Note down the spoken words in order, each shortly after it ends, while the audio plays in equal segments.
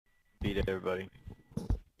feed everybody.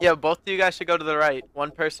 Yeah, both of you guys should go to the right. One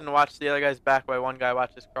person watch the other guy's back while one guy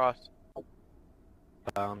watches cross.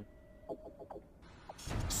 Yeah,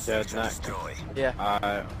 next.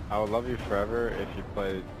 Yeah. I would love you forever if you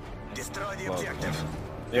played. Destroy the objective.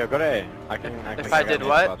 Yeah, go to A. I can. If I did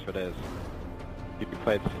what? That's what it is. You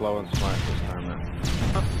played slow and smart this tournament.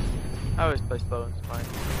 I always play slow and smart.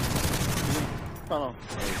 Tunnel.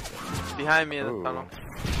 Behind me in the Ooh. tunnel.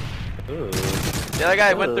 Ooh. The other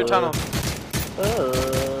guy went through tunnel.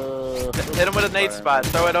 Hit him with a nade spot.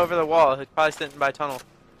 Throw it over the wall. He's probably sitting by tunnel.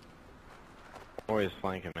 Always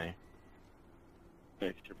flanking me.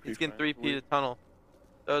 He's getting 3P to tunnel.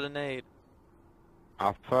 Throw the nade.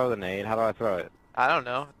 I'll throw the nade. How do I throw it? I don't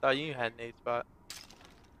know. I thought you had a nade spot.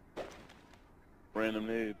 Random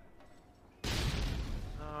nade.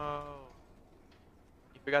 No.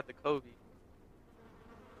 You forgot the Kobe.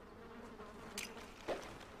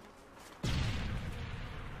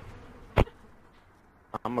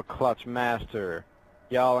 I'm a clutch master.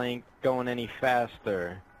 Y'all ain't going any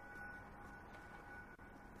faster.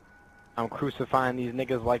 I'm crucifying these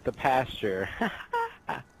niggas like the pasture.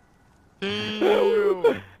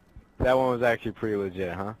 That one was actually pretty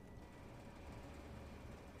legit, huh?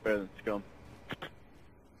 Better than scum.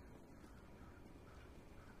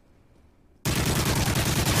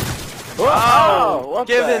 Oh!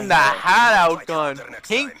 Giving the hat out gun.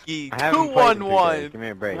 Pinky. 2-1-1. Give me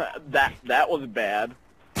a break. That was bad.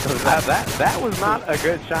 That was not a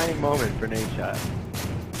good shining moment for Nadeshot.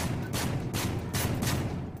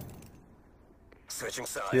 Switching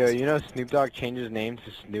sides. Yeah, you know Snoop Dogg changed his name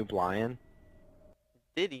to Snoop Lion?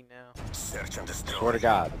 Did he now? Search and destroy. Swear to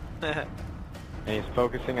God. And he's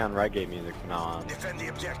focusing on reggae music from now on. Defend the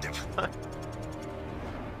objective.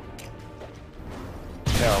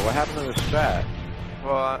 Yo, what happened to the strat?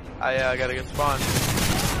 Well, I got a good spawn.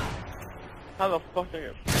 How the fuck are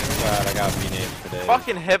you? Glad I got B-nades today.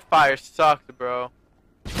 Fucking hip fire sucked, bro.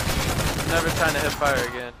 Never trying to hip fire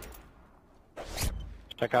again.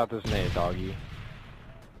 Check out this nade, doggy.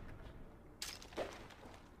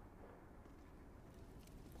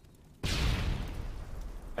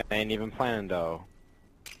 I ain't even planning though.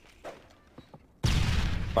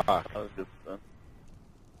 Fuck. That was good stuff.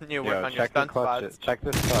 You work on your check the stunt clutch. spots. Check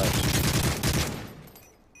this clutch.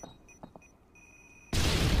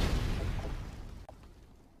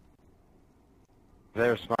 If they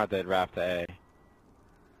were smart, they'd raft to A.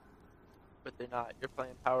 But they're not. You're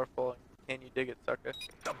playing powerful. Can you dig it, sucker?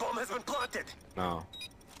 The bomb has been planted. No.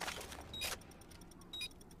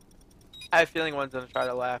 I have a feeling one's gonna try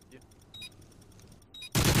to laugh you.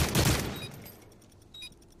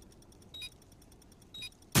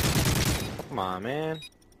 Come on, man.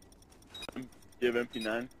 You have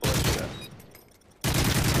Ep.9?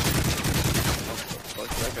 Fuck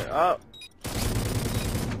that guy. Oh!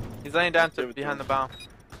 He's laying down to behind the bomb.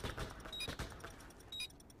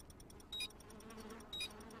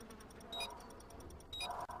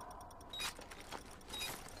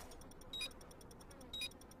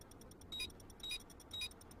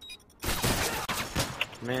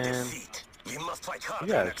 Man, We must fight harder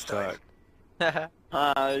you guys next time. suck.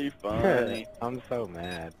 Ah, you funny. I'm so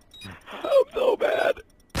mad. I'm so bad.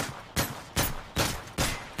 I'm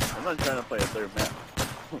not trying to play a third map.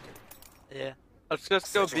 Yeah. Let's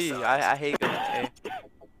just go B. I hate going A.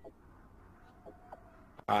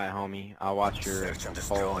 Alright, homie. I'll watch your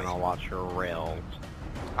hole and I'll watch your rails.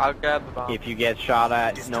 I'll grab the bomb. If you get shot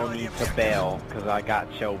at, no need to bail, cause I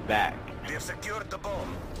got your back. We have secured the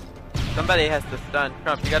bomb. Somebody has to stun.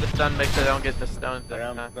 Krump, you gotta stun, make sure they don't get the stones I every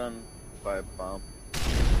am time. stunned by a bomb.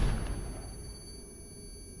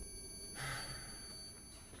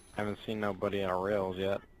 Haven't seen nobody on rails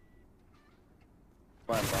yet.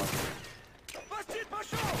 Fine bomb.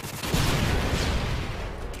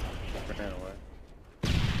 Ran away.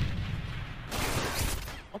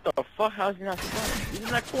 What the fuck? How's he not stunned? He's in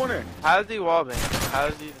that corner. How's he wallbang?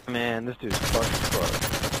 How's he? Man, this dude's fucking close.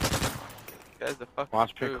 This guy's the fucking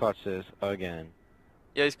Watch pick truth. clutches again.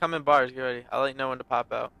 Yeah, he's coming bars. Get ready. I'll let you know when to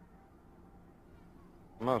pop out.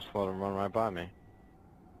 I'm gonna just let him run right by me.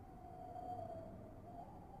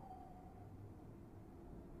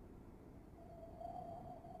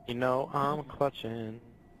 You know I'm clutching.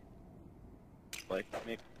 Like,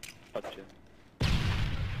 make touching.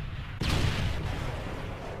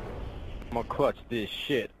 I'm gonna clutch this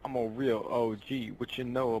shit. I'm a real OG. What you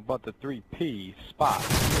know about the 3P spot?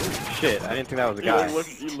 Shit, I didn't think that was a guy.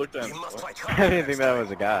 You looked at him. I didn't think that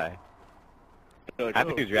was a guy. Like, I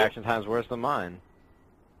think his reaction time's worse than mine.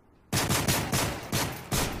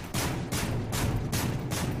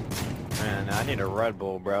 Man, I need a Red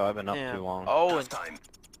Bull, bro. I've been up Damn. too long. Oh, and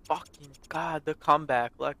fucking God, the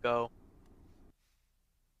comeback. Let go.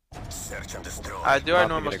 Search and destroy. Alright, do our About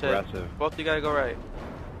to normal get shit. aggressive. Both you gotta go right.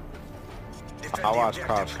 Defend I'll the watch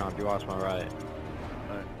objective. cross comp, you watch my right.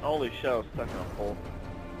 Alright. Holy shit, I was stuck in a hole.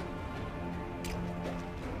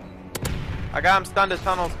 I got him stunned at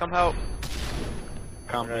tunnels. Come help.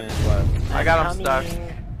 Comp in. I got him stuck.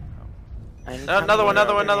 Another one,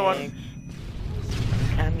 another one, another one.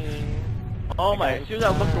 Coming. Oh my, as soon as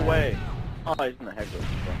I looked away. Oh, he's in the heck with us.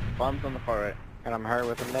 Bomb's on the far right. And I'm hurt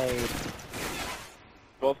with a nade.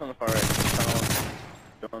 Both on the far right. Tunnel.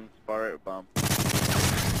 Going far right with bomb.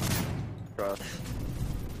 Cross.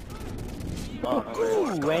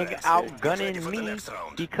 Ooh, ain't outgunning Ready for the me next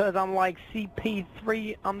round. because I'm like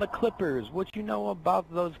CP3 on the Clippers. What you know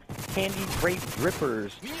about those candy grape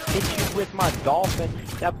drippers? Hit you with my dolphin.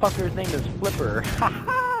 That fucker's name is Flipper. Ha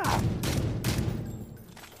ha!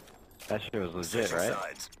 That shit was legit, Switching right?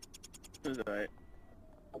 sides. This is alright.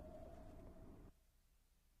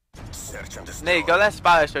 Search and destroy. Nate, go that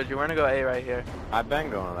spot I showed you. We're gonna go A right here. I've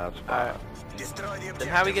been going to that spot. Alright. Destroy the objective. Then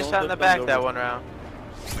how we get shot in the back that one round?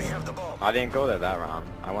 We have the bomb. I didn't go there that round.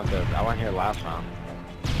 I went here last round.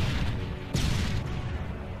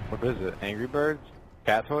 What is it? Angry Birds?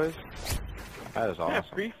 Cat toys? That is Yeah, awesome.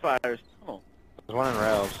 Free Fire's tunnel. There's one in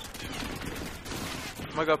rails. I'm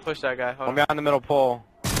gonna go push that guy. Hold One on. behind the middle pole.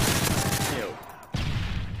 Ew.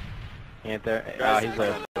 He ain't there. Guys, He's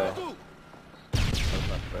there. That's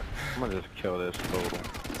not fair. I'm gonna just kill this fool.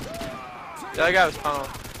 The other guy was tunnel.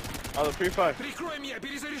 Oh, the Free Fire.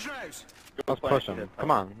 Let's push him. Come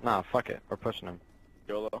on. Nah, fuck it. We're pushing him.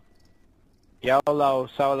 YOLO. YOLO,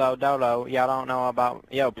 solo, dolo. Y'all don't know about...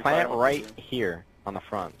 Yo, You plant probably right won't do here on the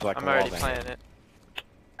front so I can I'm already wall bang playing it.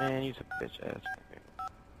 Man, you a bitch ass.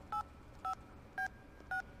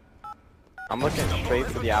 I'm looking straight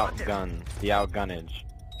for the outgun. The outgunnage.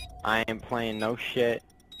 I ain't playing no shit.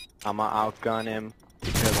 I'ma outgun him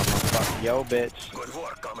because I'm gonna fuck yo bitch. Good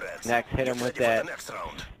work, comrades. Next, hit him Get with ready for that the next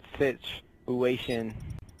round. situation.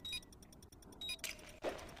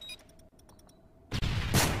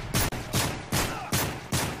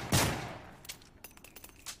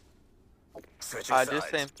 Switching Just sides.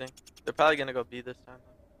 same thing. They're probably gonna go B this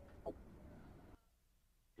time.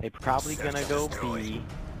 They probably gonna go B.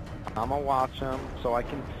 I'ma watch them so I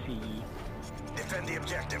can see. Defend the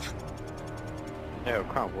objective. Yo,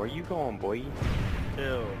 Krump, where you going, boy?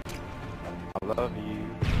 Ew. I love you.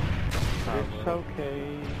 It's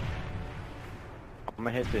okay. I'm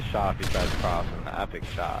gonna hit this shot if he tries crossing. The epic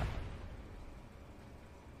shot.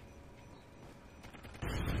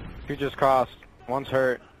 He just crossed. One's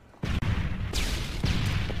hurt.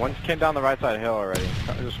 One came down the right side of the hill already.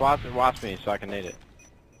 Just watch me so I can nade it.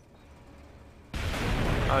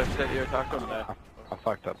 Oh shit, you were talking. I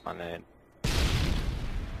fucked up my nade.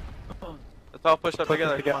 Let's all push up Push it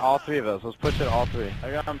together. to get Come on. all three of us. Let's push it all three.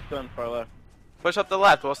 I got him stunned far left. Push up the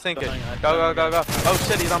left. We'll sink it. Something I Go, go, done. go, go. Oh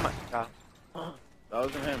shit, he's on my. God. That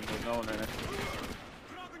wasn't him. There's no one right next to me.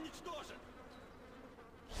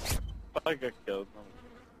 I got killed.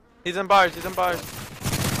 He's in bars. He's in bars.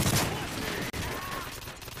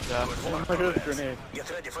 Yeah. Good work, Look at this comrades. grenade. Get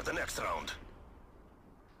ready for the next round.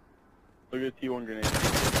 Look at the T1 grenade.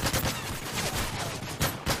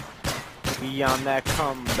 We on that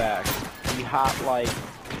comeback. We hot like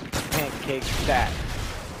pancake stack.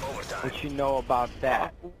 Overtime. What you know about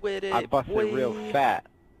that? With it. I busted boy. real fat.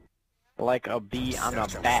 Like a bee on a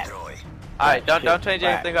Search and bat. destroy. Alright, don't Shit, change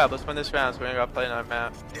whack. anything up. Let's win this round. So we're gonna go play another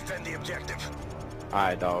map. Defend the objective.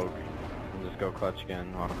 Alright, dog. We'll just go clutch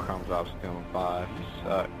again while Crumb drops doing 5. You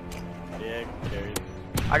suck. Yeah, carried.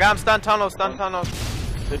 I got him stun tunnels. Stun tunnels.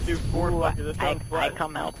 They do 4 fucking this one's flat.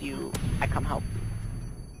 come help you. I come help.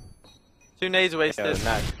 2 nades Yeah, wasted.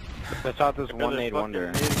 next. Let's out this Because one they're nade fucking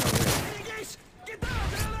wonder. nading over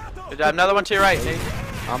here. Good job. Another one to your right, Nate.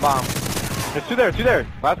 On bomb. There's two there.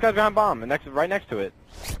 Last guy's behind bomb. And right next to it.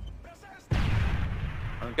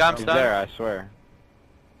 Got him He's stunned. there, I swear.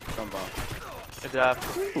 Come on. Good job.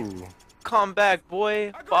 Ooh. Come back,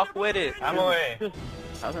 boy. Fuck with it. Emily,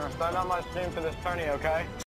 How's it not sign on my stream for this tourney, okay?